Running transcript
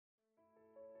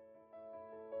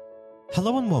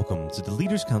Hello and welcome to the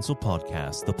Leaders Council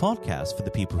podcast, the podcast for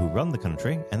the people who run the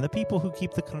country and the people who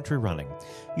keep the country running.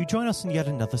 You join us on yet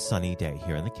another sunny day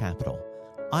here in the capital.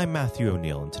 I'm Matthew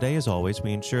O'Neill, and today, as always,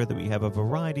 we ensure that we have a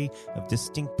variety of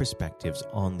distinct perspectives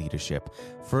on leadership.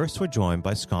 First, we're joined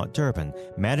by Scott Derben,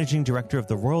 Managing Director of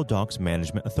the Royal Docks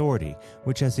Management Authority,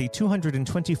 which has a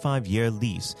 225-year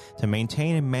lease to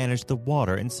maintain and manage the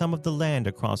water and some of the land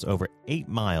across over 8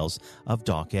 miles of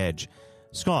dock edge.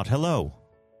 Scott, hello.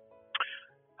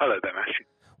 Hello there, Matthew.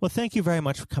 Well, thank you very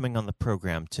much for coming on the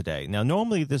program today. Now,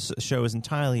 normally this show is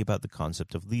entirely about the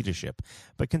concept of leadership,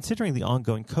 but considering the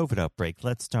ongoing COVID outbreak,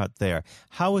 let's start there.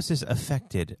 How has this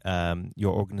affected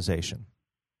your organization?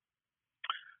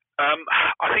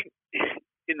 I think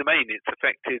in the main it's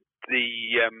affected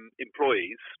the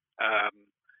employees,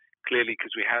 clearly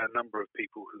because we had a number of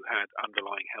people who had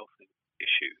underlying health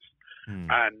issues.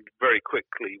 And very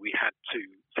quickly we had to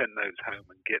send those home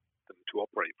and get them to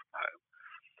operate from home.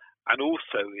 And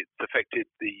also it's affected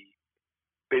the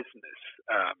business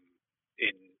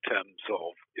in terms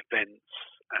of events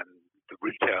and the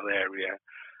retail area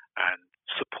and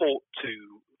support to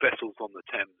vessels on the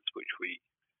Thames, which we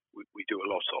do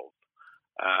a lot of.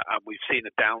 And we've seen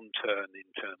a downturn in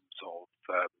terms of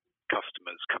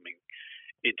customers coming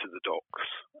into the docks.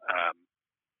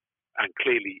 And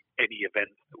clearly any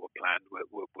events that were planned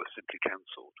were simply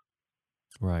cancelled.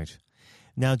 Right.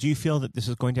 Now, do you feel that this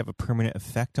is going to have a permanent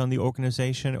effect on the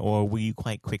organization, or will you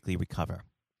quite quickly recover?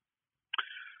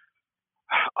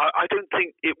 I don't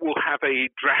think it will have a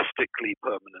drastically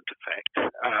permanent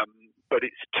effect, but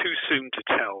it's too soon to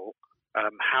tell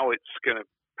how it's going to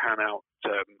pan out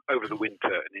over the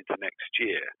winter and into next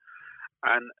year.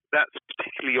 And that's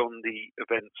particularly on the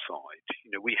event side.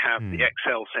 You know, we have the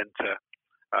Excel Centre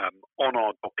on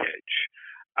our dock edge,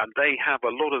 and they have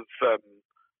a lot of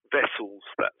vessels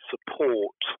that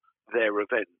support their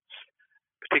events,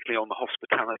 particularly on the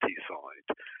hospitality side.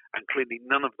 And clearly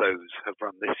none of those have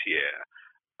run this year.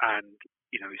 And,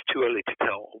 you know, it's too early to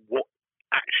tell what's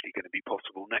actually going to be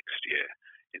possible next year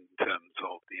in terms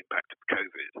of the impact of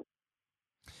COVID.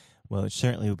 Well, it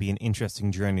certainly will be an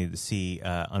interesting journey to see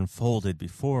unfolded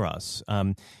before us.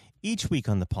 Each week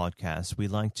on the podcast, we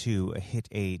like to hit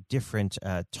a different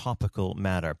topical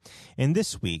matter. And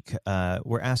this week,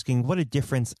 we're asking what a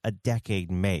difference a decade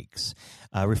makes.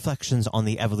 Reflections on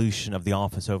the evolution of the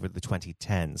office over the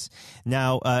 2010s.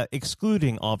 Now,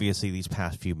 excluding, obviously, these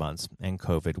past few months and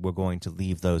COVID, we're going to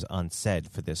leave those unsaid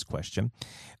for this question.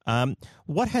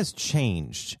 What has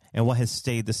changed and what has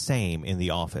stayed the same in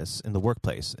the office, in the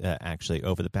workplace, actually,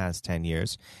 over the past 10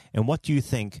 years? And what do you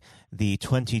think the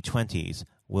 2020s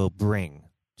will bring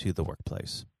to the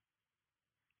workplace?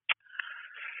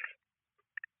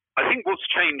 I think what's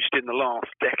changed in the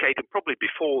last decade, and probably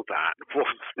before that,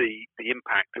 was the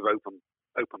impact of open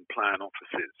plan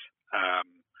offices.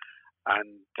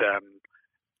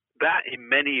 That, in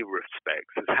many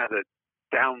respects, has had a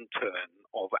downturn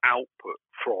of output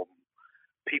from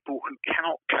people who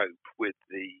cannot cope with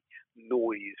the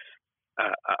noise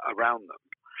around them.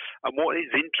 And what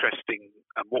is interesting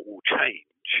and what will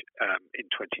change in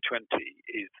 2020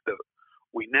 is that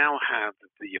we now have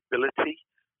the ability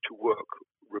to work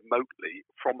remotely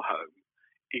from home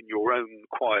in your own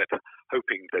quiet,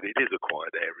 hoping that it is a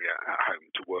quiet area at home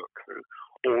to work through,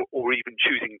 or even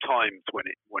choosing times when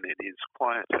it is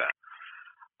quieter.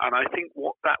 And I think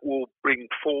what that will bring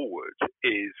forward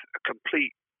is a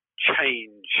complete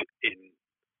change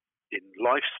in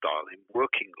lifestyle, in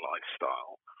working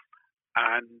lifestyle,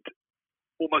 and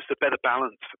almost a better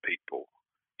balance for people.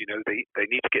 You know, they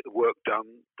need to get the work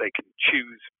done. They can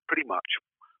choose pretty much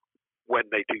when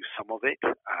they do some of it,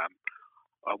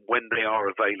 and when they are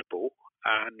available.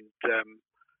 And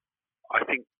I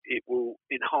think it will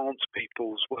enhance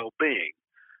people's well-being.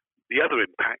 The other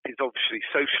impact is obviously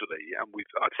socially, and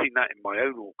I've seen that in my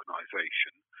own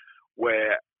organisation,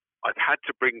 where I've had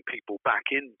to bring people back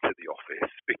into the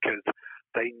office because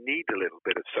they need a little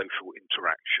bit of social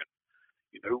interaction.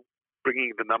 You know,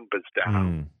 bringing the numbers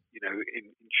down, you know,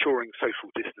 ensuring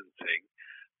social distancing.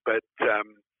 But,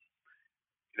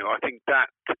 you know, I think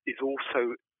that is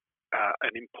also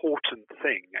an important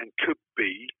thing and could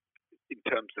be, in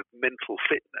terms of mental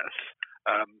fitness,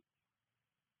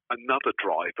 another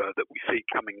driver that we see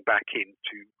coming back in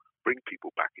to bring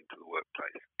people back into the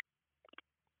workplace.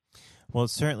 Well,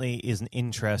 it certainly is an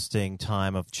interesting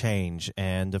time of change,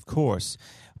 and of course,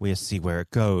 we'll see where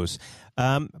it goes.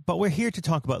 But we're here to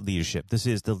talk about leadership. This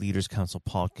is the Leaders Council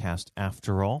podcast,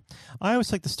 after all. I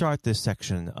always like to start this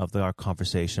section of our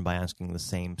conversation by asking the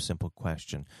same simple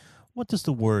question. What does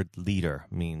the word leader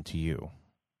mean to you?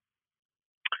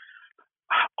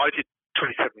 I did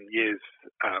 27 years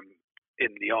in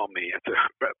the army as a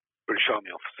British Army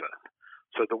officer.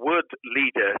 So the word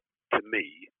leader to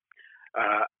me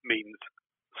means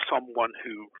someone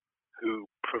who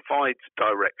provides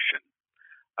direction,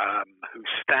 who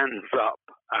stands up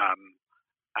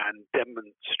and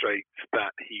demonstrates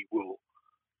that he will,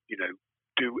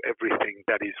 do everything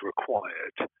that is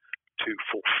required to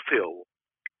fulfill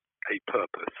a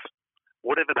purpose,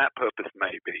 whatever that purpose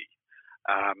may be.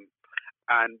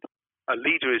 And a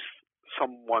leader is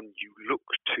someone you look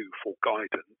to for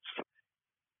guidance,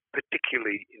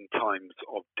 particularly in times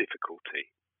of difficulty.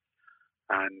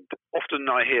 And often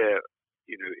I hear,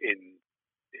 in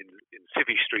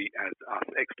Civvy Street, as us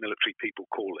ex-military people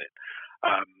call it,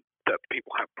 that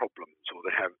people have problems or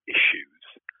they have issues.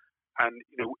 And,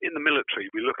 in the military,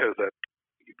 we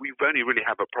only really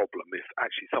have a problem if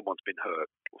actually someone's been hurt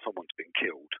or someone's been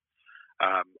killed.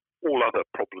 All other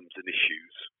problems and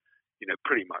issues,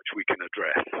 pretty much we can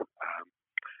address.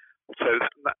 So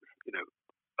that,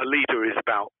 a leader is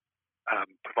about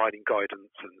providing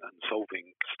guidance and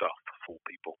solving stuff for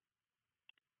people.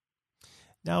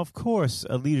 Now, of course,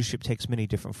 leadership takes many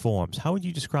different forms. How would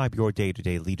you describe your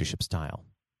day-to-day leadership style?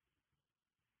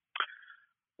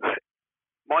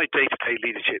 My day-to-day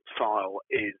leadership style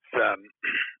is,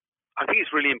 I think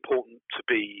it's really important to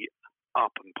be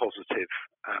up and positive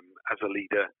as a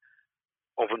leader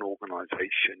of an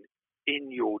organisation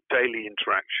in your daily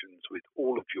interactions with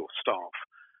all of your staff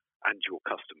and your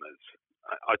customers.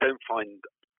 I don't find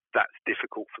that's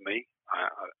difficult for me.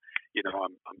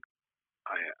 I'm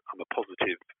a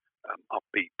positive,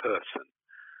 upbeat person,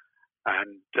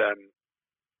 and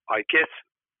I guess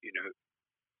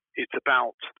it's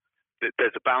about that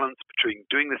there's a balance between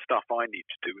doing the stuff I need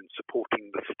to do and supporting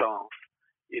the staff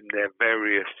in their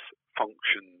various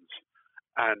functions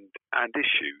and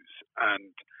issues. And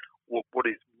what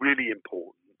is really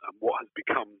important, and what has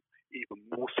become even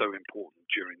more so important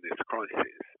during this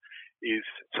crisis, is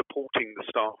supporting the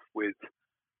staff with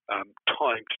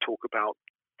time to talk about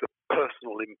the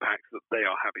personal impact that they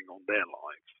are having on their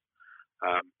lives.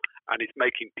 And it's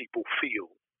making people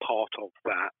feel part of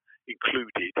that,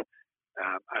 included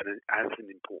as an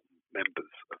important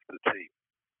members of the team.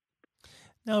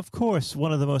 Now, of course,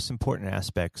 one of the most important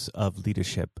aspects of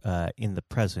leadership in the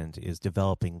present is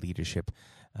developing leadership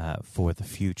for the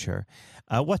future.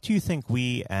 What do you think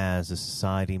we as a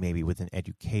society, maybe within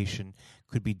education,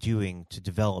 could be doing to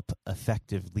develop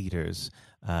effective leaders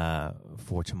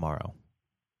for tomorrow?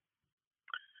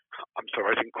 I'm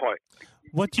sorry, I didn't quite.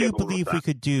 What do you believe we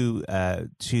could do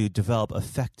to develop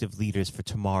effective leaders for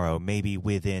tomorrow, maybe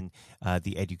within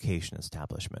the education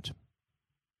establishment?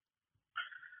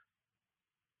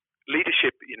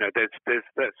 Leadership,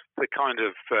 there's the kind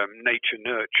of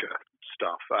nature-nurture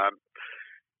stuff.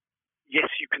 Yes,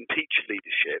 you can teach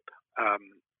leadership,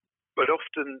 but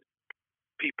often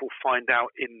people find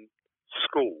out in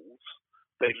schools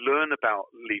they learn about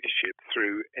leadership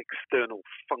through external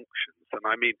functions, and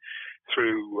I mean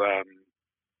through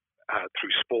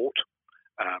sport,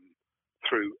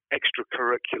 through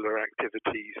extracurricular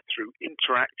activities, through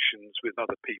interactions with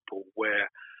other people, where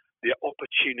the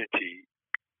opportunity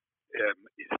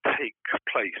take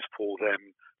place for them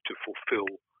to fulfill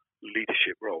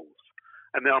leadership roles.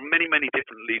 And there are many, many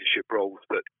different leadership roles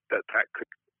that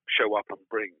could show up and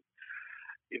bring.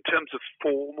 In terms of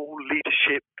formal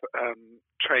leadership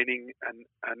training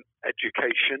and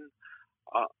education,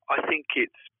 I think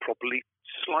it's probably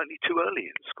slightly too early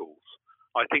in schools.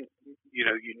 I think,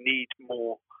 you need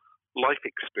more life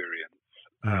experience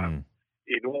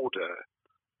in order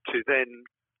to then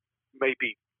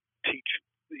maybe teach,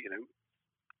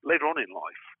 later on in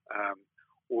life,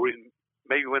 or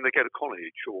maybe when they go to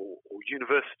college or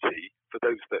university, for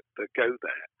those that go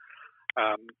there.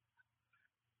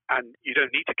 And you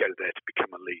don't need to go there to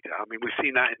become a leader. I mean, we've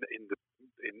seen that in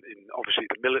obviously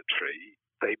the military.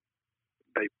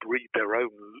 They breed their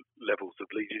own levels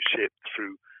of leadership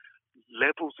through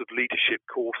levels of leadership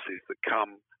courses that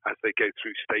come as they go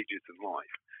through stages in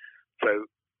life. So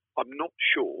I'm not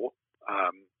sure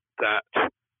that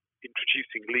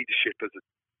introducing leadership as a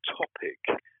topic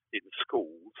in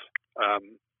schools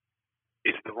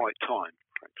is the right time,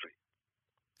 frankly.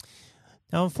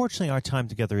 Now, unfortunately, our time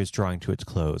together is drawing to its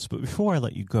close. But before I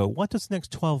let you go, what does the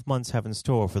next 12 months have in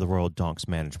store for the Royal Docks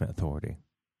Management Authority?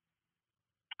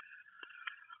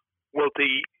 Well,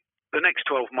 the next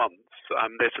 12 months,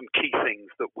 there's some key things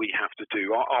that we have to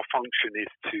do. Our function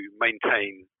is to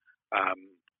maintain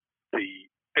the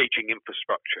aging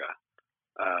infrastructure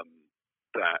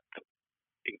that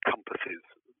encompasses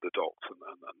the docks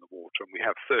and the water. And we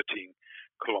have 13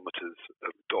 kilometres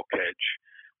of dock edge.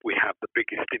 We have the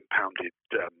biggest impounded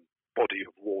body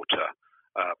of water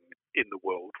in the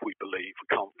world. We believe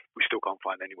we still can't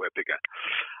find anywhere bigger.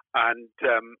 And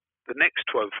the next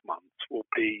 12 months will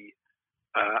be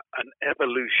an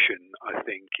evolution, I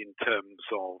think, in terms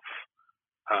of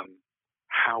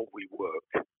how we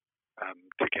work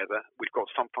together. We've got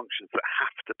some functions that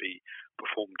have to be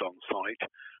performed on site,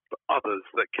 but others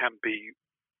that can be,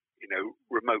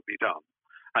 remotely done.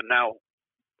 And now,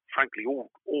 frankly,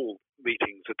 all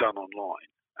meetings are done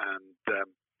online. And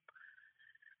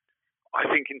I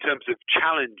think in terms of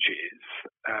challenges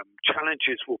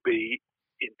will be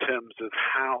in terms of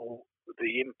how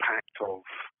the impact of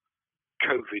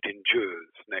COVID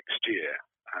endures next year.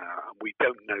 We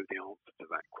don't know the answer to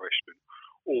that question.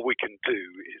 All we can do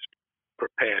is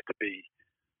prepare to be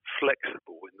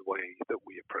flexible in the way that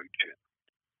we approach it.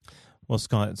 Well,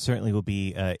 Scott, it certainly will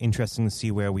be interesting to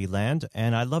see where we land,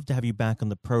 and I'd love to have you back on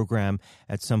the program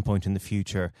at some point in the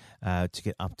future to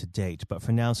get up to date. But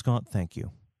for now, Scott, thank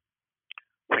you.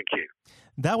 Thank you.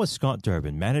 That was Scott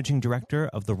Derben, Managing Director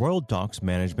of the Royal Docks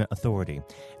Management Authority.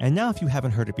 And now, if you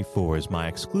haven't heard it before, is my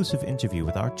exclusive interview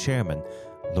with our chairman,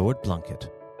 Lord Blunkett.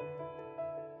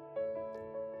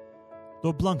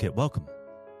 Lord Blunkett, welcome.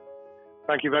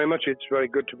 Thank you very much. It's very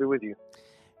good to be with you.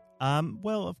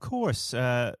 Well, of course,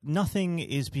 nothing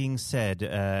is being said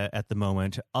at the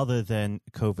moment other than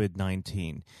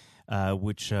COVID-19,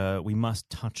 which we must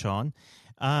touch on.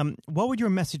 What would your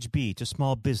message be to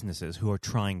small businesses who are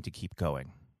trying to keep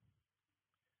going?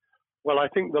 Well, I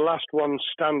think the last ones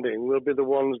standing will be the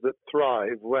ones that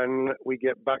thrive when we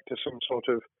get back to some sort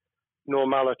of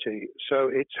normality. So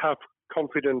it's have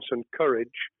confidence and courage.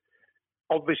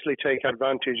 Obviously take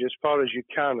advantage as far as you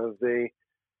can of the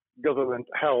government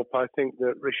help. I think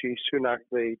that Rishi Sunak,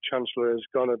 the Chancellor, has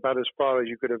gone about as far as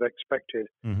you could have expected.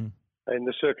 Mm-hmm. In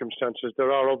the circumstances.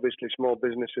 There are obviously small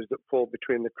businesses that fall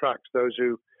between the cracks. Those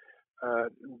who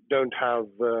don't have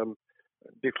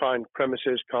defined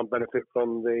premises can't benefit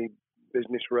from the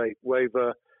business rate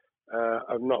waiver,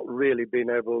 have not really been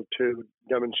able to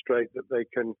demonstrate that they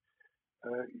can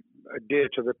adhere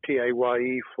to the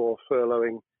PAYE for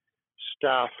furloughing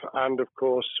staff, and of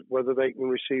course whether they can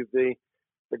receive the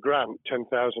grant,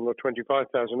 10,000 or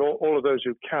 25,000. All of those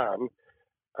who can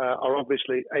are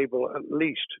obviously able at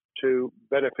least to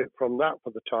benefit from that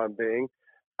for the time being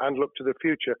and look to the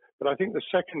future. But I think the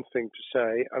second thing to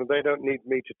say, and they don't need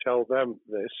me to tell them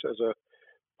this as a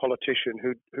politician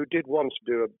who did once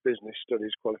do a business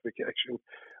studies qualification,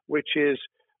 which is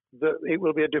that it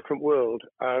will be a different world,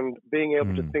 and being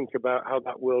able to think about how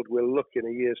that world will look in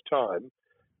a year's time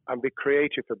and be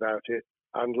creative about it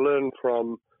and learn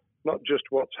from not just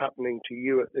what's happening to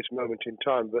you at this moment in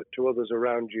time, but to others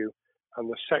around you and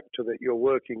the sector that you're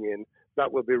working in,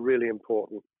 that will be really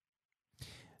important.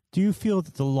 Do you feel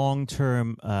that the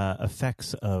long-term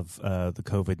effects of the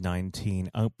COVID-19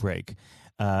 outbreak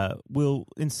will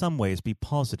in some ways be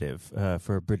positive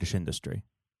for British industry?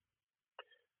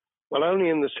 Well, only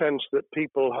in the sense that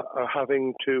people are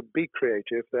having to be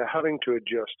creative, they're having to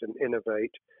adjust and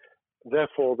innovate.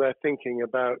 Therefore, they're thinking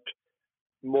about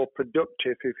more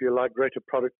productive, if you like, greater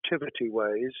productivity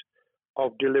ways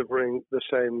of delivering the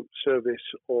same service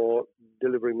or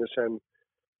delivering the same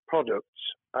products.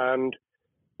 And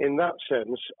in that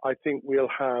sense, I think we'll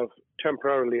have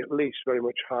temporarily at least very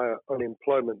much higher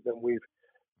unemployment than we've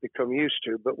become used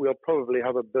to, but we'll probably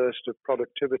have a burst of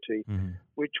productivity,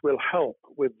 which will help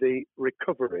with the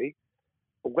recovery.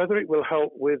 Whether it will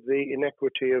help with the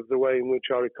inequity of the way in which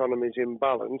our economy is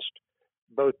imbalanced,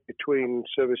 both between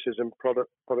services and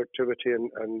productivity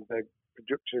and the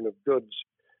production of goods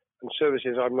and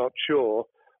services, I'm not sure.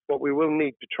 What we will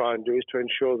need to try and do is to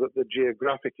ensure that the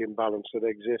geographic imbalance that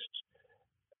exists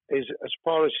is, as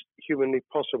far as humanly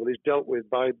possible, is dealt with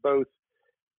by both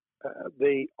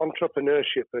the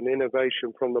entrepreneurship and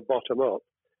innovation from the bottom up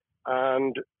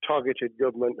and targeted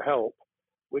government help,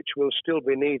 which will still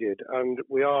be needed. And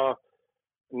we are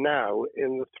now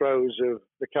in the throes of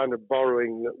the kind of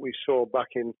borrowing that we saw back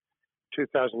in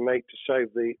 2008 to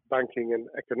save the banking and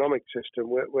economic system.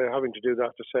 We're having to do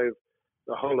that to save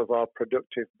the whole of our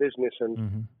productive business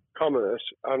and commerce,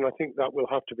 and I think that will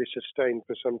have to be sustained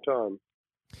for some time.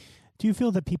 Do you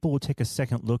feel that people will take a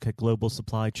second look at global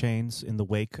supply chains in the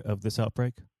wake of this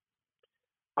outbreak?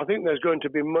 I think there's going to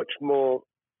be much more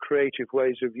creative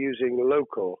ways of using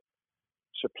local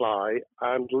supply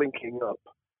and linking up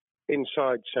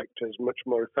inside sectors much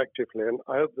more effectively, and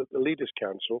I hope that the Leaders'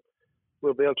 Council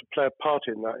will be able to play a part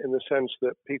in that, in the sense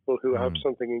that people who have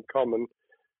something in common,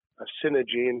 a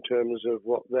synergy in terms of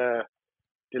what they're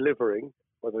delivering,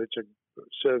 whether it's a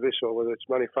service or whether it's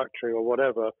manufacturing or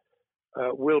whatever,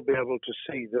 will be able to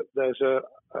see that there's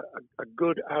a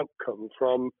good outcome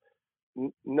from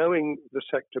knowing the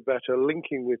sector better,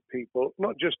 linking with people,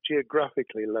 not just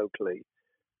geographically, locally,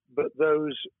 but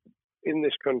those in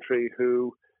this country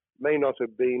who may not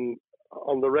have been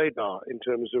on the radar in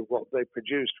terms of what they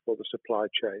produced for the supply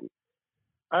chain.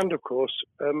 And of course,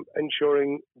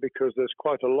 ensuring, because there's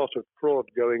quite a lot of fraud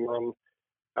going on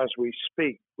as we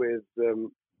speak with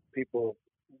people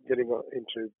getting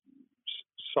into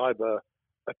cyber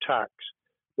attacks,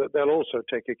 that they'll also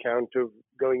take account of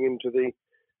going into the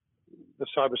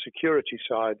cyber security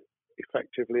side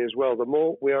effectively as well. The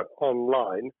more we are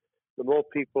online, the more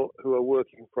people who are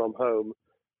working from home,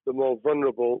 the more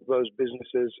vulnerable those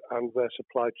businesses and their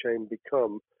supply chain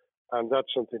become. And that's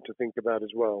something to think about as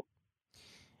well.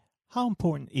 How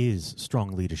important is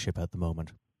strong leadership at the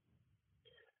moment?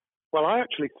 Well, I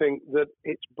actually think that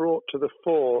it's brought to the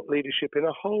fore leadership in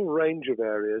a whole range of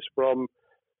areas, from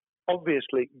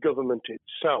obviously government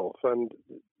itself, and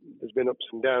there's been ups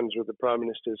and downs with the Prime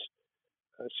Minister's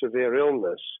severe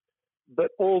illness,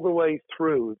 but all the way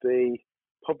through the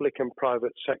public and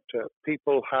private sector.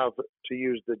 People have, to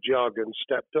use the jargon,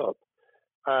 stepped up,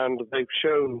 and they've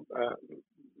shown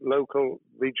local,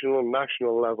 regional,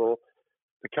 national level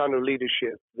the kind of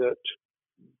leadership that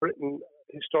Britain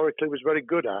historically was very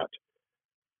good at.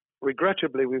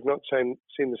 Regrettably, we've not seen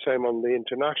the same on the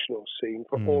international scene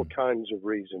for all kinds of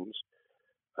reasons,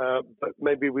 but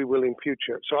maybe we will in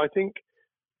future. So I think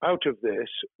out of this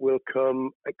will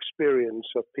come experience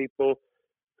of people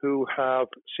who have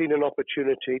seen an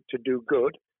opportunity to do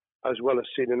good, as well as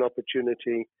seen an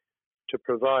opportunity to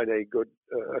provide a good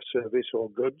service or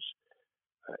goods,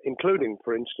 including,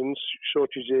 for instance,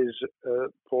 shortages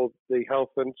for the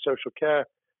health and social care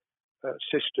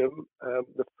system,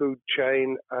 the food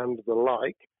chain and the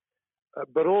like,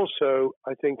 but also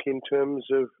I think in terms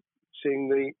of seeing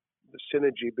the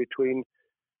synergy between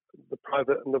the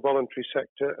private and the voluntary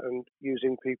sector and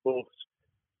using people's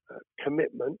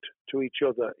commitment to each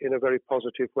other in a very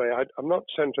positive way. I'm not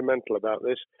sentimental about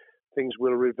this. Things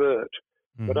will revert.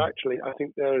 But actually, I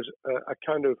think there's a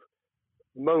kind of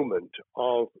moment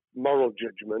of moral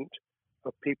judgment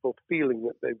of people feeling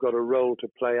that they've got a role to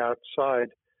play outside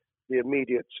the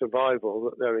immediate survival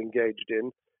that they're engaged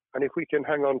in. And if we can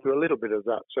hang on to a little bit of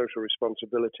that social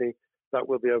responsibility, that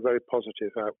will be a very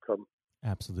positive outcome.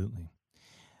 Absolutely.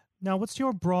 Now, what's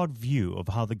your broad view of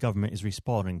how the government is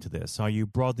responding to this? Are you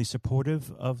broadly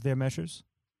supportive of their measures?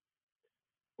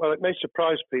 Well, it may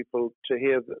surprise people to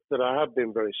hear that I have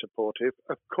been very supportive.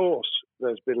 Of course,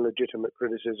 there's been legitimate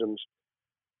criticisms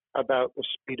about the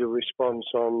speed of response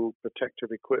on protective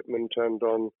equipment and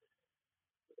on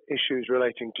issues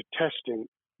relating to testing.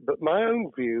 But my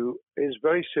own view is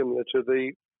very similar to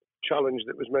the challenge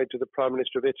that was made to the Prime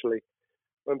Minister of Italy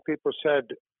when people said,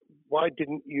 why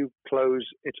didn't you close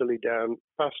Italy down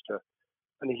faster?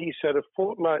 And he said, a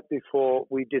fortnight before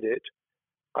we did it,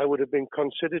 I would have been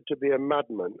considered to be a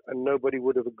madman and nobody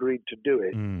would have agreed to do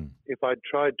it if I'd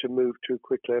tried to move too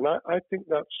quickly. And I think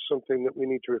that's something that we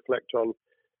need to reflect on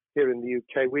here in the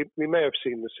UK. We may have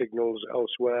seen the signals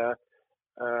elsewhere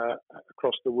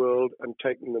across the world and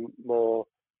taken them more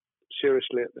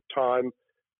seriously at the time.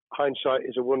 Hindsight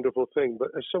is a wonderful thing, but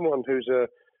as someone who's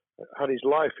had his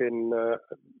life in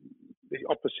the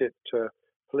opposite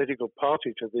political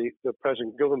party to the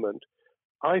present government,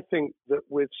 I think that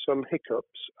with some hiccups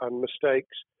and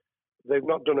mistakes, they've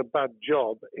not done a bad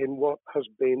job in what has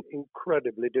been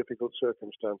incredibly difficult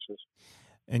circumstances.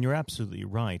 And you're absolutely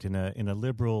right. In a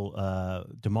liberal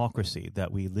democracy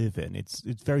that we live in, it's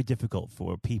very difficult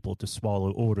for people to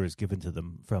swallow orders given to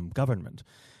them from government.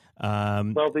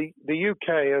 Well, the UK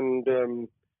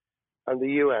and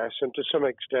the US, and to some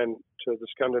extent the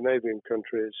Scandinavian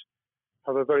countries,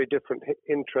 have a very different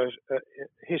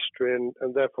history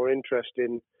and therefore interest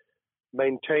in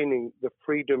maintaining the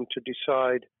freedom to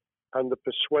decide and the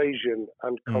persuasion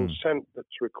and consent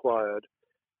that's required.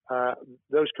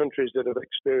 Those countries that have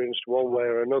experienced one way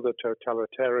or another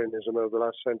totalitarianism over the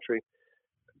last century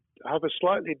have a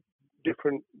slightly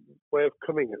different way of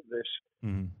coming at this.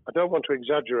 I don't want to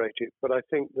exaggerate it, but I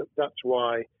think that that's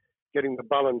why getting the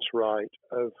balance right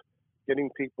of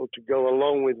getting people to go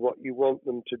along with what you want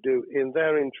them to do in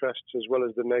their interests as well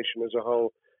as the nation as a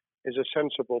whole is a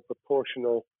sensible,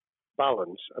 proportional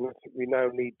balance. And I think we now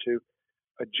need to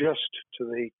adjust to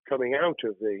the coming out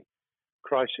of the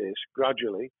crisis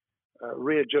gradually,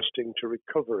 readjusting to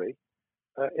recovery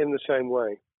in the same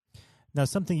way. Now,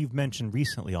 something you've mentioned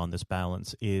recently on this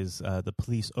balance is the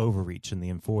police overreach in the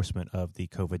enforcement of the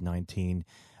COVID-19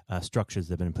 structures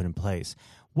that have been put in place.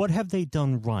 What have they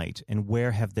done right, and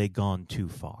where have they gone too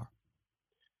far?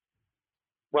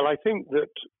 Well, I think that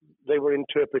they were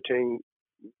interpreting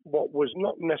what was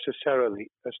not necessarily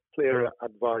as clear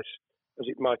advice as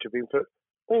it might have been for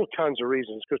all kinds of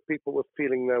reasons, because people were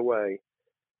feeling their way.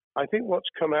 I think what's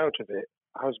come out of it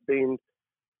has been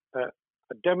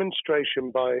a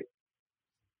demonstration by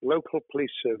local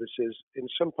police services in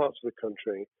some parts of the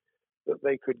country that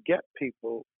they could get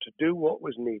people to do what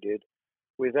was needed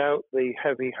without the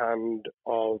heavy hand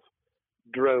of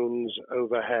drones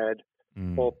overhead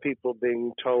or people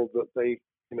being told that they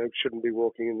shouldn't be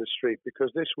walking in the street,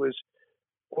 because this was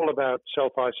all about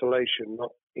self-isolation,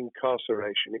 not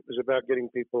incarceration. It was about getting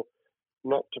people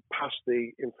not to pass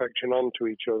the infection on to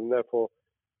each other and therefore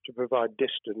to provide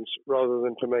distance rather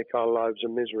than to make our lives a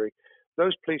misery.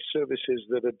 Those police services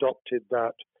that adopted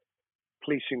that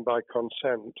policing by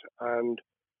consent and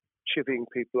chivying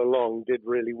people along did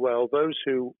really well. Those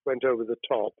who went over the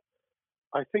top,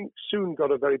 I think, soon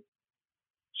got a very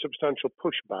substantial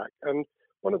pushback. And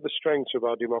one of the strengths of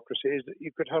our democracy is that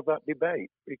you could have that debate.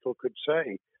 People could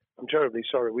say, I'm terribly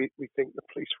sorry, we think the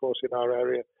police force in our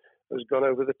area has gone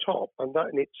over the top. And that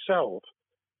in itself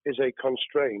is a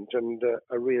constraint and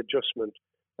a readjustment.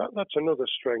 That's another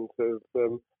strength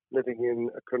of living in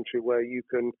a country where you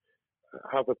can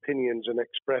have opinions and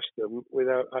express them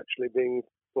without actually being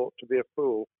thought to be a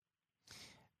fool.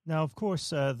 Now, of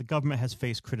course, the government has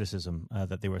faced criticism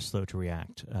that they were slow to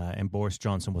react, and Boris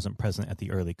Johnson wasn't present at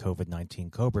the early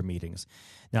COVID-19 COBRA meetings.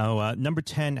 Now, Number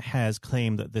 10 has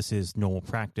claimed that this is normal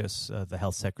practice. The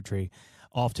health secretary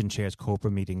often chairs COBRA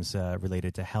meetings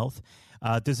related to health.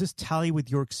 Does this tally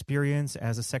with your experience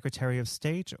as a Secretary of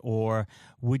State, or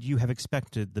would you have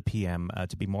expected the PM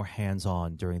to be more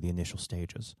hands-on during the initial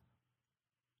stages?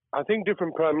 I think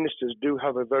different prime ministers do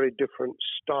have a very different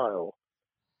style.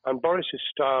 And Boris's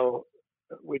style,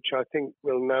 which I think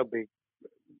will now be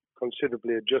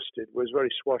considerably adjusted, was very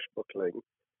swashbuckling.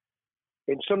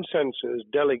 In some senses,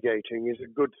 delegating is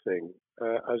a good thing,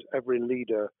 as every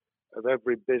leader of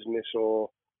every business or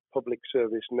public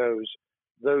service knows.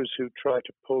 Those who try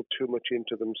to pull too much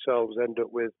into themselves end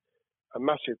up with a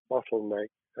massive bottleneck,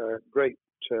 great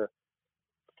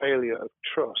failure of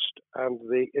trust, and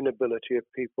the inability of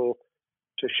people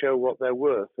to show what they're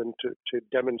worth and to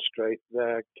demonstrate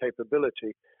their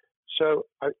capability. So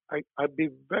I'd be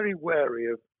very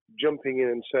wary of jumping in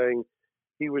and saying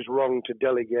he was wrong to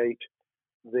delegate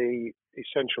the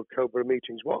essential COBRA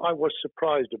meetings. What I was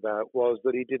surprised about was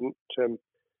that he didn't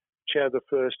chair the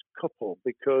first couple,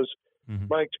 because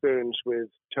my experience with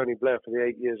Tony Blair for the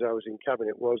 8 years I was in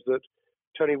Cabinet was that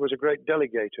Tony was a great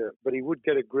delegator, but he would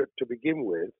get a grip to begin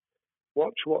with,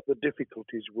 watch what the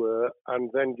difficulties were, and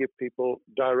then give people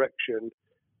direction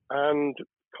and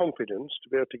confidence to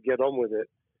be able to get on with it.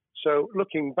 So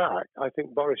looking back, I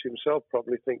think Boris himself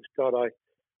probably thinks, God, I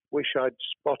wish I'd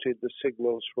spotted the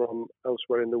signals from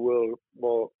elsewhere in the world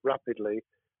more rapidly,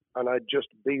 and I'd just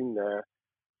been there.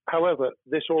 However,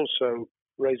 this also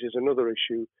raises another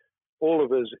issue. All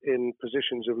of us in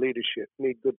positions of leadership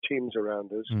need good teams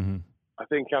around us. I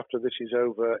think after this is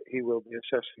over, he will be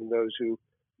assessing those who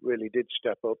really did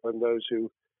step up and those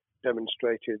who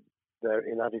demonstrated their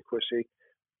inadequacy.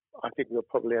 I think we'll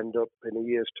probably end up in a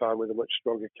year's time with a much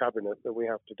stronger cabinet than we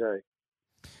have today.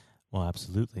 Well,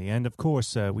 absolutely. And of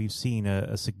course, we've seen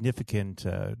a significant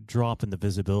drop in the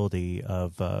visibility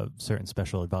of certain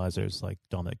special advisors like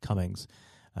Dominic Cummings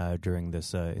during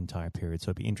this entire period. So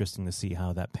it'd be interesting to see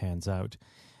how that pans out.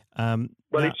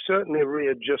 It's certainly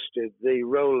readjusted the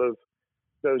role of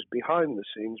those behind the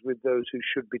scenes with those who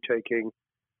should be taking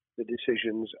the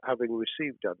decisions, having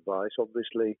received advice.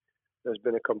 Obviously, there's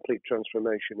been a complete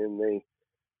transformation in the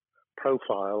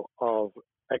profile of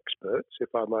experts, if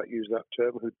I might use that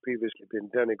term, who'd previously been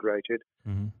denigrated.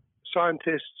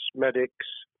 Scientists, medics,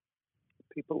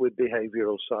 people with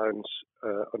behavioral science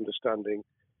understanding.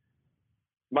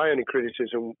 My only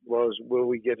criticism was, were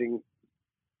we getting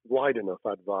wide enough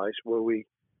advice? Were we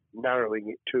narrowing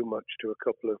it too much to a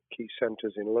couple of key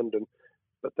centres in London?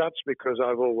 But that's because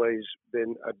I've always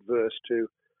been adverse to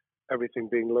everything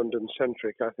being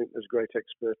London-centric. I think there's great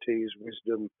expertise,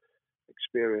 wisdom,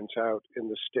 experience out in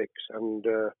the sticks, and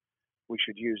we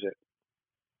should use it.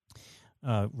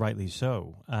 Rightly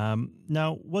so.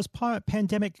 Now, was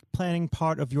pandemic planning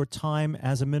part of your time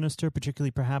as a minister,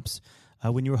 particularly perhaps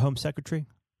when you were Home Secretary?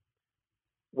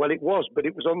 Well, it was, but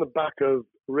it was on the back of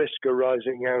risk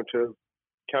arising out of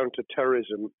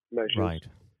counter-terrorism measures. Right.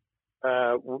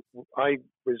 I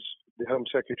was the Home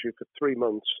Secretary for 3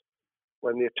 months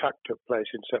when the attack took place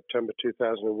in September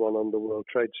 2001 on the World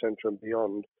Trade Center and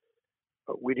beyond.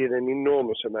 We did an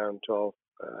enormous amount of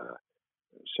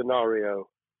scenario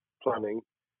planning,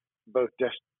 both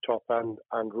desktop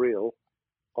and real,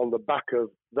 on the back of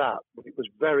that. But it was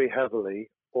very heavily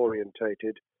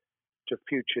orientated to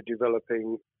future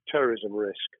developing terrorism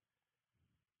risk.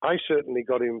 I certainly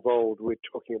got involved with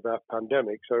talking about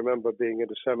pandemics. I remember being at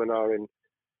a seminar in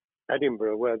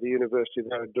Edinburgh where the university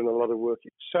there had done a lot of work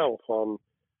itself on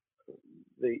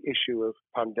the issue of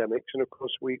pandemics. And of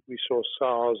course, we saw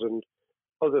SARS and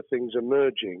other things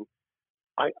emerging.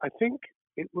 I think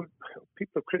people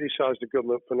have criticized the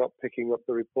government for not picking up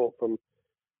the report from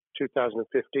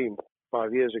 2015,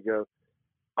 5 years ago.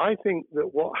 I think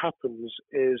that what happens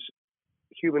is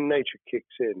human nature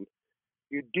kicks in.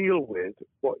 You deal with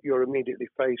what you're immediately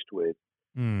faced with.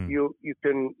 You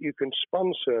can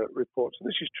sponsor reports, and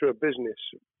this is true of business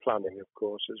planning, of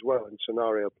course, as well, and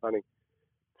scenario planning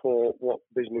for what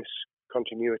business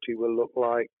continuity will look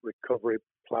like, recovery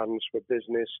plans for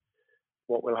business,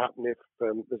 what will happen if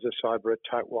there's a cyber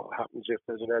attack, what happens if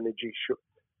there's an energy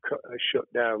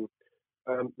shutdown.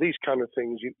 These kind of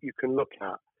things you can look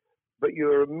at, but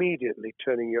you're immediately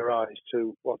turning your eyes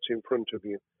to what's in front of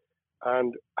you.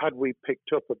 And had we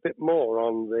picked up a bit more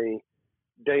on the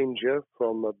danger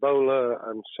from Ebola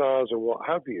and SARS and what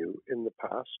have you in the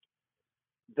past,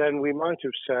 then we might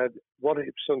have said, what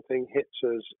if something hits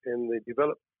us in the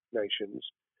developed nations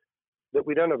that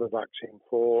we don't have a vaccine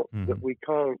for, that we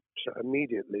can't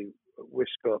immediately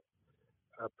whisk up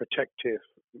protective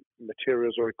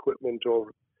materials or equipment,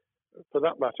 or for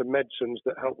that matter, medicines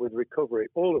that help with recovery,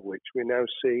 all of which we now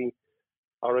see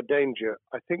are a danger.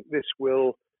 I think this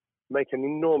will make an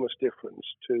enormous difference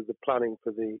to the planning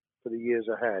for the years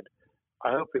ahead.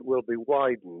 I hope it will be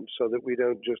widened so that we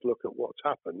don't just look at what's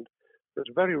happened, but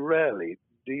very rarely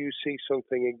do you see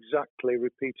something exactly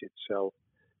repeat itself.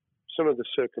 Some of the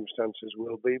circumstances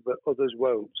will be, but others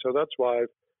won't. So that's why I've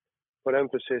put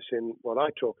emphasis in what I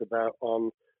talk about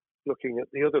on looking at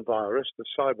the other virus, the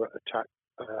cyber attack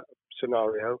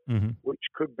scenario, which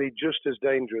could be just as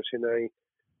dangerous in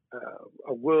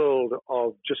a world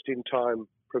of just-in-time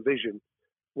provision.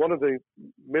 One of the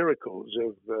miracles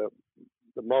of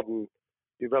the modern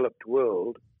developed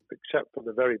world, except for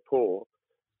the very poor,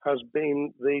 has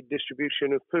been the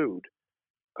distribution of food.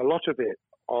 A lot of it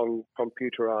on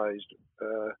computerized,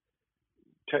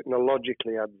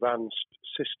 technologically advanced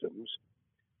systems.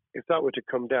 If that were to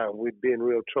come down, we'd be in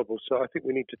real trouble. So I think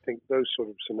we need to think those sort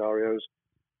of scenarios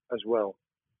as well.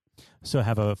 So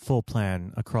have a full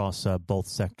plan across both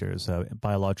sectors,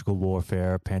 biological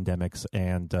warfare, pandemics,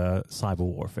 and cyber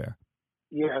warfare.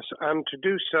 Yes, and to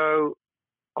do so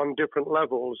on different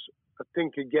levels. I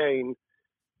think, again,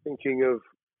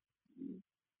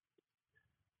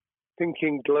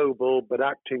 thinking global but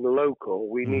acting local,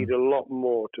 we need a lot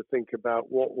more to think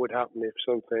about what would happen if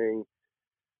something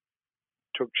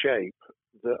took shape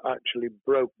that actually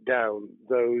broke down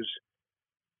those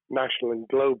national and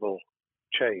global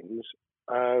chains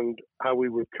and how we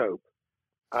would cope.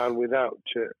 And without,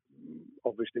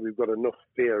 obviously, we've got enough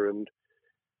fear and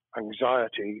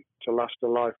anxiety to last a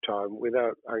lifetime.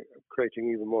 Without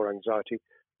creating even more anxiety,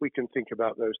 we can think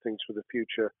about those things for the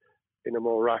future in a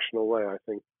more rational way, I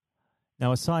think.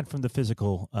 Now, aside from the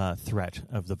physical threat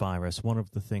of the virus, one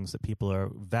of the things that people are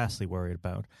vastly worried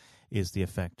about is the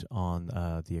effect on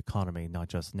the economy, not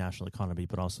just national economy,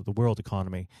 but also the world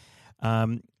economy.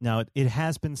 Now, it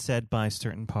has been said by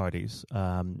certain parties,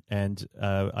 and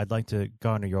I'd like to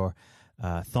garner your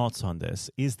thoughts on this.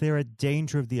 Is there a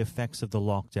danger of the effects of the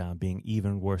lockdown being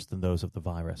even worse than those of the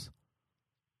virus?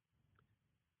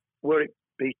 Were it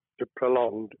be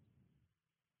prolonged,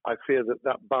 I fear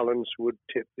that balance would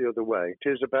tip the other way. It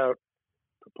is about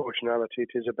proportionality.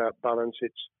 It is about balance.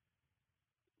 It's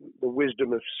the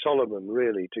wisdom of Solomon,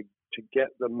 really, to get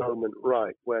the moment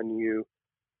right when you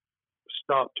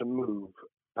start to move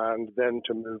and then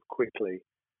to move quickly.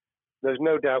 There's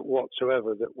no doubt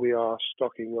whatsoever that we are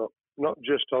stocking up, not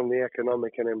just on the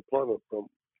economic and employment front,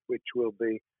 which will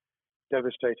be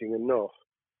devastating enough,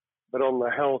 but on the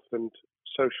health and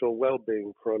social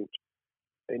well-being front,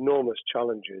 enormous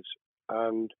challenges,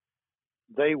 and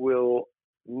they will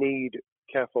need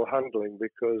careful handling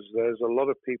because there's a lot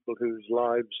of people whose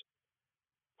lives,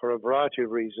 for a variety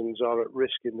of reasons, are at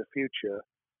risk in the future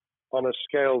on a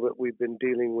scale that we've been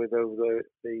dealing with over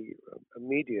the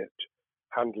immediate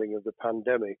handling of the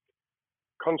pandemic,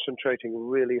 concentrating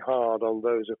really hard on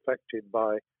those affected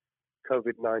by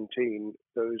COVID-19,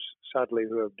 those sadly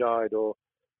who have died or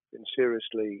been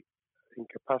seriously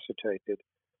incapacitated.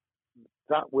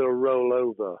 That will roll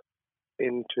over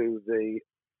into the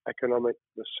economic,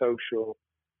 the social,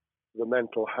 the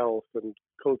mental health and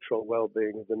cultural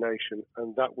well-being of the nation,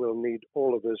 and that will need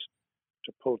all of us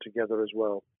to pull together as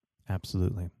well.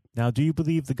 Absolutely. Now, do you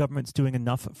believe the government's doing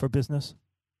enough for business?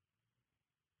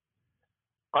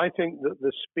 I think that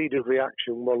the speed of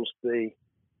reaction once the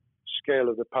scale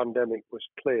of the pandemic was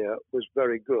clear was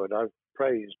very good. I've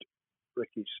praised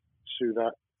Rishi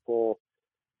Sunak for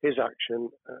his action.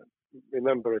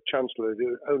 Remember, a chancellor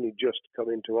who only just come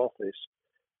into office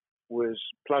was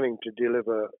planning to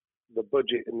deliver the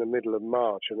budget in the middle of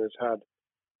March and has had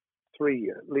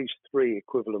at least three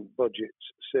equivalent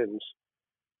budgets since.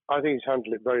 I think he's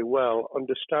handled it very well.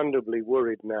 Understandably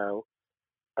worried now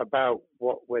about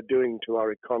what we're doing to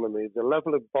our economy. The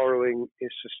level of borrowing is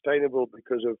sustainable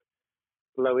because of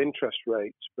low interest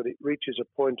rates, but it reaches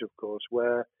a point, of course,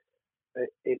 where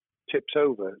it tips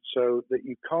over so that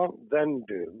you can't then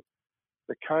do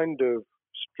the kind of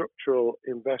structural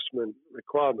investment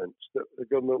requirements that the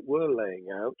government were laying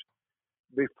out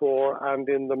before and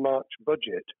in the March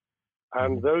budget.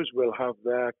 And those will have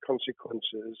their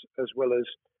consequences as well as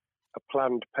a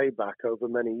planned payback over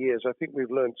many years. I think we've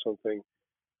learned something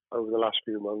over the last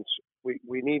few months.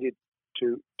 We needed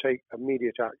to take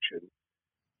immediate action.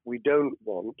 We don't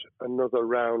want another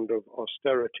round of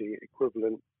austerity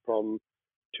equivalent from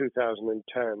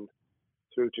 2010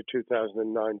 through to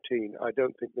 2019. I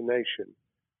don't think the nation,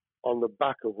 on the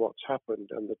back of what's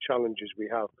happened and the challenges we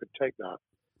have, could take that.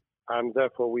 And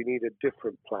therefore, we need a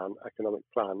different plan, economic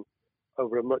plan,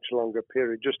 over a much longer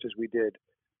period, just as we did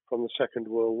from the Second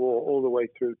World War all the way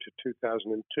through to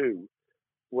 2002,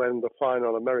 when the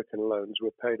final American loans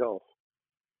were paid off.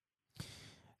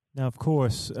 Now, of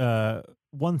course,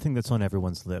 one thing that's on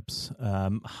everyone's lips,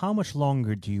 how much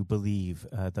longer do you believe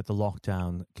that the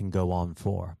lockdown can go on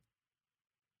for?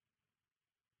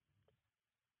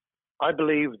 I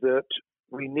believe that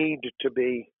we need to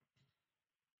be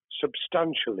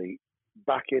substantially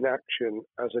back in action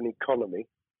as an economy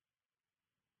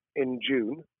in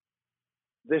June.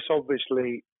 This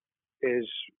obviously is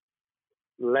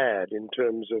led in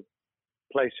terms of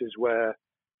places where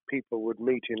people would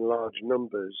meet in large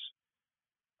numbers,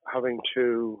 having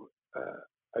to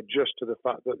adjust to the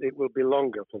fact that it will be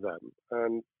longer for them.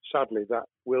 And sadly, that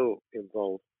will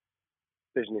involve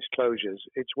business closures.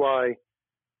 It's why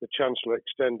the Chancellor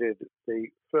extended the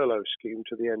furlough scheme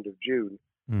to the end of June.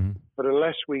 Mm-hmm. But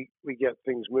unless we get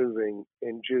things moving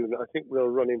in June, I think we'll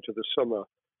run into the summer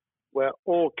where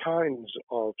all kinds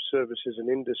of services and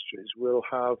industries will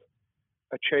have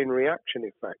a chain reaction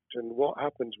effect. And what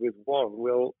happens with one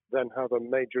will then have a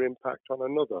major impact on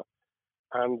another.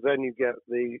 And then you get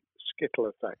the skittle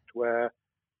effect where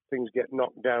things get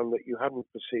knocked down that you hadn't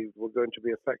perceived were going to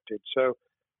be affected. So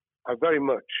I very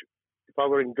much, if I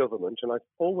were in government, and I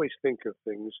always think of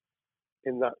things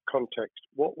in that context,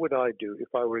 what would I do if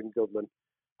I were in government?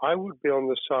 I would be on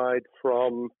the side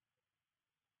from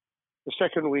the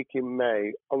second week in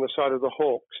May, on the side of the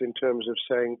hawks in terms of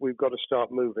saying we've got to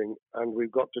start moving, and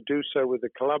we've got to do so with the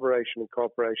collaboration and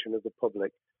cooperation of the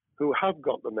public who have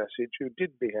got the message, who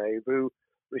did behave, who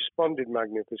responded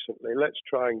magnificently. Let's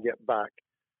try and get back,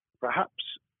 perhaps,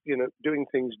 doing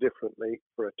things differently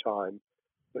for a time,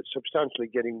 but substantially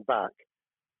getting back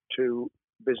to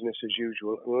business as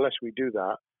usual. And unless we do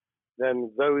that,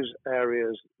 then those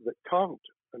areas that can't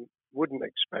and wouldn't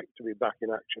expect to be back in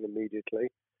action immediately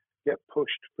get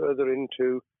pushed further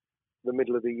into the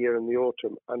middle of the year and the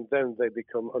autumn, and then they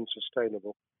become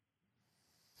unsustainable.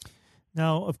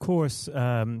 Now, of course,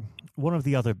 one of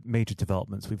the other major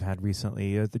developments we've had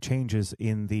recently are the changes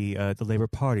in the Labour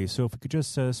Party. So if we could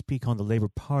just speak on the Labour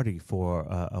Party for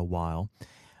a while.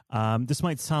 This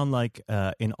might sound like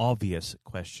an obvious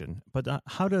question, but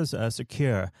how does Sir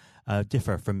Keir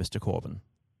differ from Mr. Corbyn?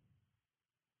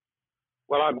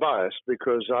 Well, I'm biased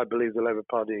because I believe the Labour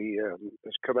Party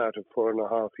has come out of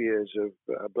 4.5 years of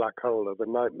a black hole of a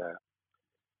nightmare,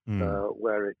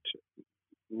 where it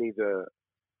neither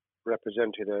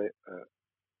represented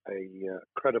a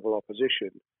credible opposition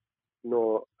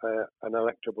nor an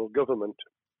electable government,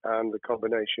 and the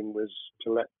combination was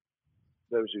to let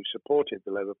those who supported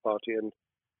the Labour Party and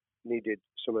needed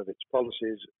some of its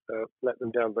policies let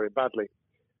them down very badly.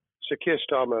 Sir Keir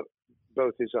Starmer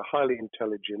both is a highly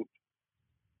intelligent,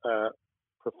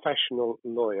 professional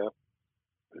lawyer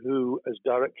who, as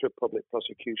Director of Public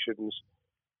Prosecutions,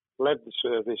 led the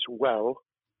service well,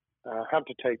 had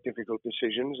to take difficult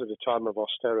decisions at a time of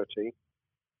austerity,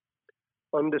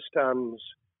 understands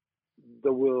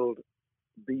the world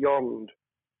beyond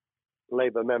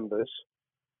Labour members,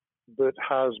 but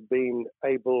has been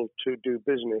able to do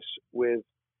business with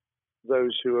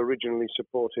those who originally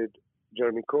supported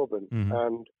Jeremy Corbyn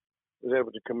and was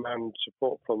able to command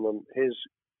support from them. His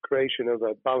creation of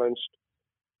a balanced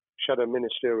shadow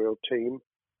ministerial team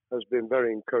has been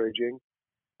very encouraging.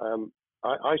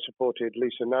 I supported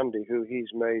Lisa Nandy, who he's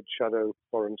made shadow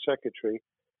foreign secretary,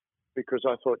 because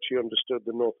I thought she understood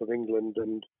the north of England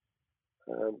and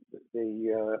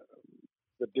the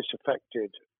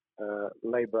disaffected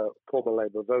former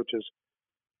Labour voters.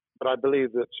 But I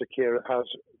believe that Sir Keir has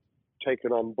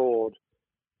taken on board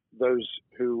those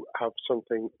who have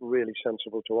something really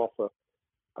sensible to offer,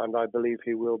 and I believe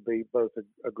he will be both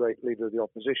a great leader of the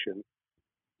opposition.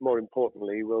 More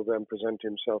importantly, he will then present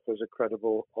himself as a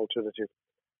credible alternative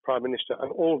Prime Minister,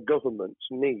 and all governments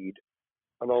need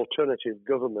an alternative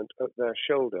government at their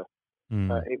shoulder.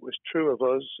 It was true of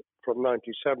us from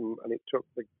 97, and it took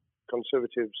the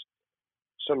Conservatives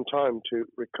some time to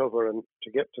recover and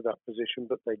to get to that position,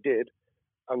 but they did,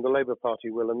 and the Labour Party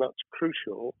will, and that's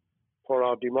crucial for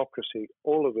our democracy.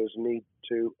 All of us need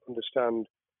to understand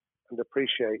and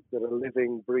appreciate that a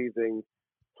living, breathing,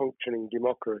 functioning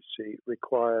democracy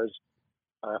requires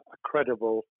a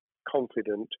credible,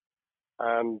 confident,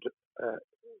 and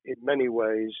in many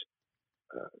ways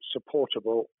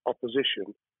supportable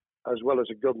opposition, as well as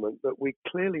a government that we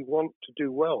clearly want to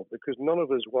do well, because none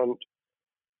of us want,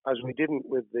 as we didn't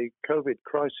with the COVID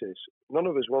crisis, none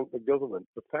of us want the government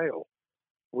to fail.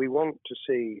 We want to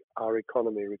see our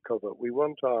economy recover. We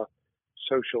want our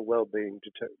social well-being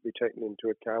to be taken into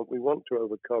account. We want to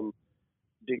overcome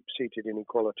deep-seated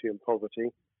inequality and poverty,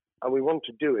 and we want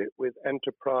to do it with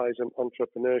enterprise and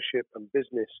entrepreneurship and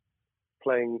business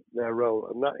playing their role,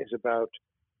 and that is about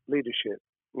leadership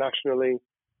nationally,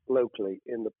 locally,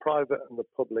 in the private and the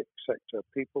public sector,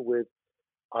 people with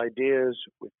ideas,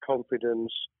 with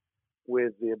confidence,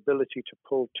 with the ability to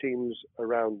pull teams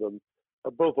around them,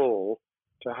 above all,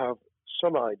 to have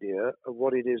some idea of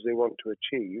what it is they want to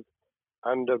achieve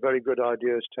and a very good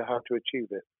idea as to how to achieve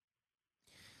it.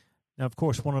 Now, of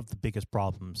course, one of the biggest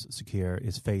problems Sir Keir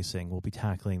is facing will be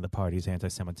tackling the party's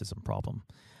anti-Semitism problem.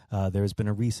 There has been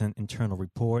a recent internal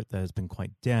report that has been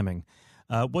quite damning.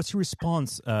 What's your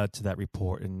response to that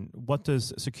report, and what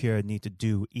does Sir Keir need to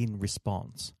do in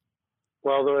response?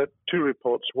 Well, there are two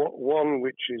reports. One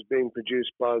which is being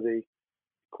produced by the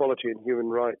Equality and Human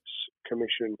Rights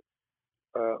Commission,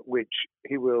 which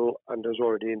he will, and has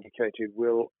already indicated,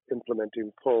 will implement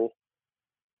in full.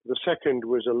 The second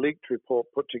was a leaked report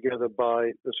put together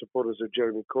by the supporters of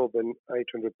Jeremy Corbyn,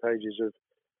 800 pages of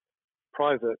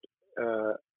private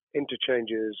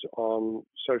interchanges on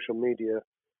social media,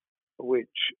 which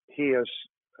he has,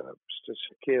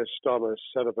 Keir Starmer,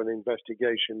 set up an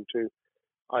investigation to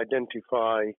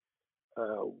identify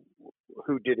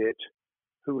who did it,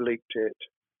 who leaked it,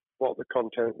 what the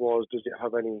content was, does it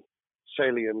have any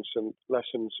salience and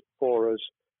lessons for us,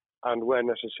 and where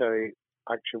necessary,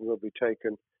 action will be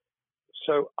taken.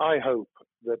 So I hope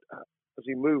that as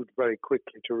he moved very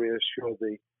quickly to reassure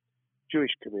the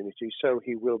Jewish community, so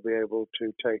he will be able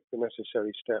to take the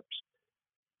necessary steps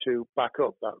to back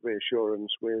up that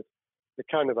reassurance with the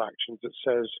kind of actions that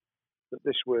says that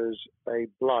this was a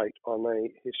blight on a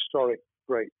historic,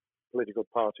 great political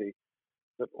party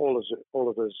that all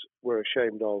of us were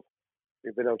ashamed of.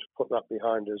 We've been able to put that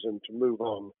behind us and to move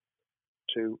on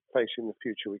to facing the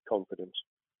future with confidence.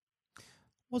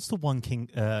 What's the one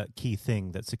key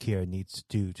thing that Sir Keir needs to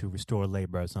do to restore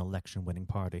Labour as an election-winning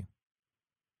party?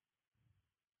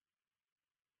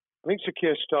 I think Sir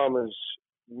Keir Starmer's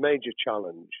major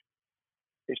challenge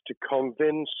is to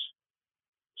convince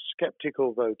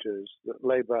sceptical voters that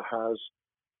Labour has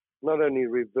not only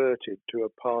reverted to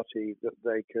a party that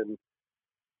they can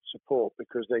support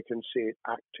because they can see it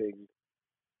acting,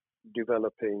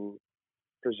 developing,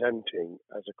 presenting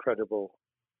as a credible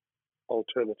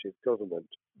alternative government,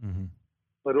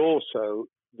 but also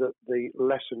that the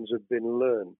lessons have been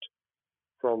learned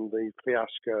from the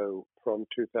fiasco from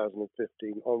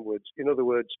 2015 onwards. In other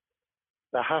words,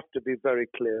 there have to be very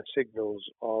clear signals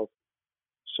of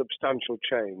substantial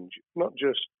change, not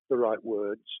just the right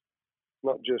words,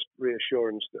 not just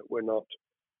reassurance that we're not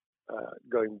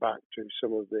going back to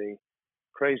some of the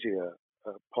crazier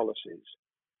policies,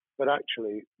 but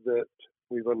actually that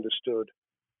we've understood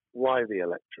why the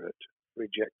electorate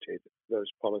rejected those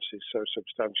policies so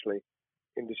substantially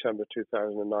in December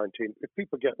 2019. If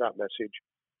people get that message,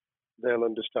 they'll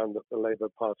understand that the Labour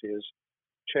Party has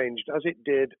changed, as it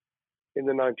did in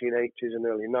the 1980s and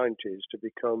early 90s, to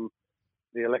become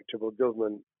the electable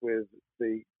government with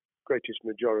the greatest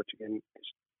majority in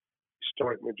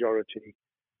historic majority,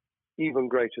 even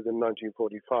greater than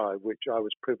 1945, which I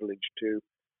was privileged to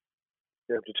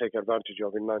be able to take advantage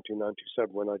of in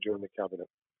 1997 when I joined the cabinet.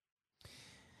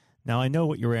 Now, I know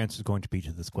what your answer is going to be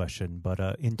to this question, but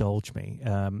indulge me.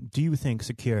 Do you think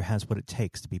Sir Keir has what it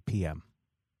takes to be PM?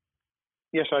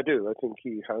 Yes, I do. I think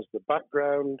he has the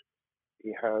background,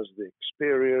 he has the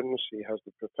experience, he has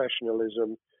the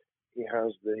professionalism, he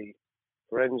has the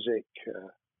forensic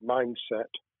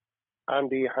mindset,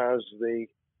 and he has the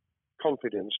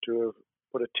confidence to have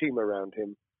put a team around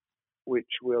him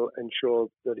which will ensure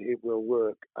that it will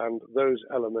work. And those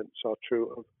elements are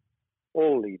true of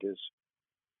all leaders.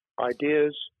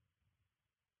 Ideas,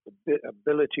 the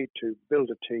ability to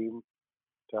build a team,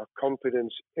 to have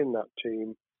confidence in that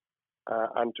team,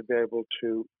 and to be able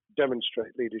to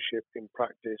demonstrate leadership in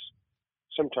practice,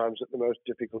 sometimes at the most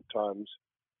difficult times.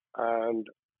 And,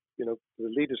 the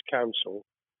Leaders' Council,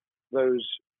 those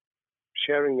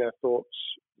sharing their thoughts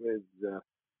with the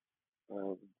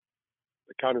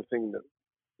kind of thing that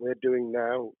we're doing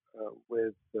now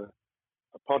with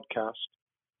a podcast,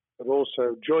 but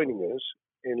also joining us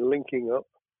in linking up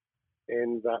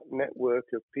in that network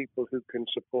of people who can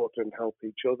support and help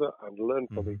each other and learn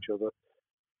from each other.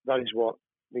 That is what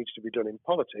needs to be done in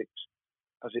politics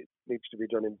as it needs to be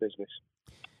done in business.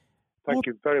 Thank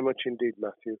you very much indeed,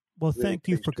 Matthew. Well, thank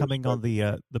you for coming on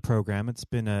the program. It's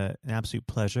been an absolute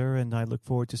pleasure, and I look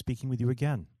forward to speaking with you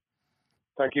again.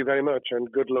 Thank you very much,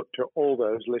 and good luck to all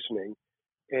those listening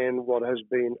in what has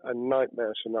been a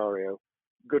nightmare scenario.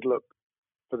 Good luck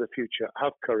for the future.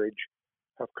 Have courage,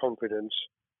 have confidence,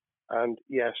 and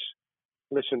yes,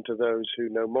 listen to those who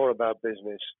know more about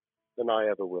business than I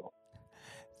ever will.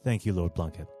 Thank you, Lord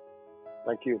Blunkett.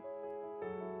 Thank you.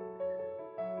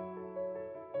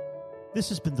 This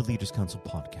has been the Leaders' Council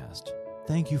podcast.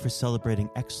 Thank you for celebrating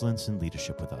excellence in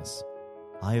leadership with us.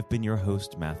 I have been your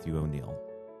host, Matthew O'Neill.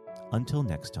 Until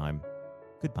next time,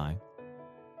 goodbye.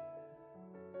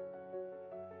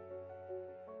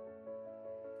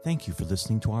 Thank you for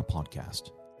listening to our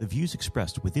podcast. The views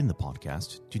expressed within the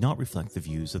podcast do not reflect the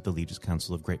views of the Leaders'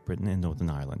 Council of Great Britain and Northern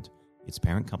Ireland, its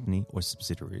parent company or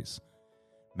subsidiaries,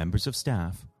 members of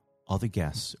staff, other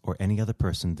guests, or any other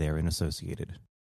person therein associated.